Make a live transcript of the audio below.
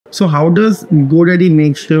So how does GoDaddy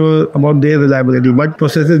make sure about their reliability? What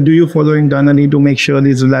processes do you follow internally to make sure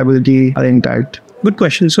these reliability are intact? Good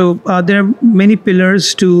question. So there are many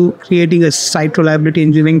pillars to creating a site reliability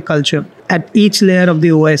engineering culture at each layer of the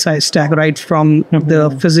OSI stack, right from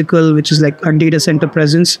the physical, which is like our data center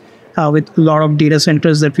presence, with a lot of data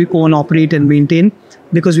centers that we own, operate, and maintain.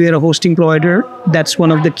 Because we are a hosting provider, that's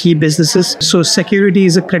one of the key businesses. So security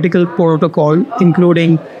is a critical protocol,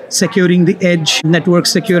 including securing the edge, network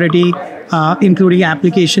security, including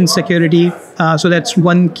application security. So that's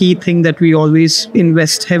one key thing that we always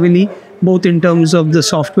invest heavily, both in terms of the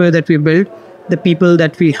software that we build, the people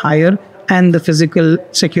that we hire, and the physical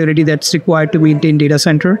security that's required to maintain data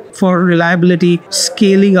center. For reliability,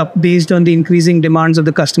 scaling up based on the increasing demands of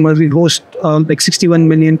the customers. We host like 61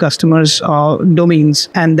 million customers domains,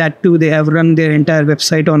 and that too, they have run their entire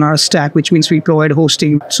website on our stack, which means we provide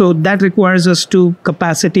hosting. So that requires us to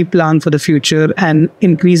capacity plan for the future and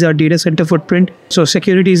increase our data center footprint. So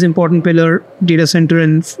security is an important pillar, data center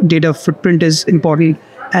and data footprint is important,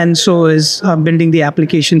 and so is building the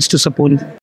applications to support it.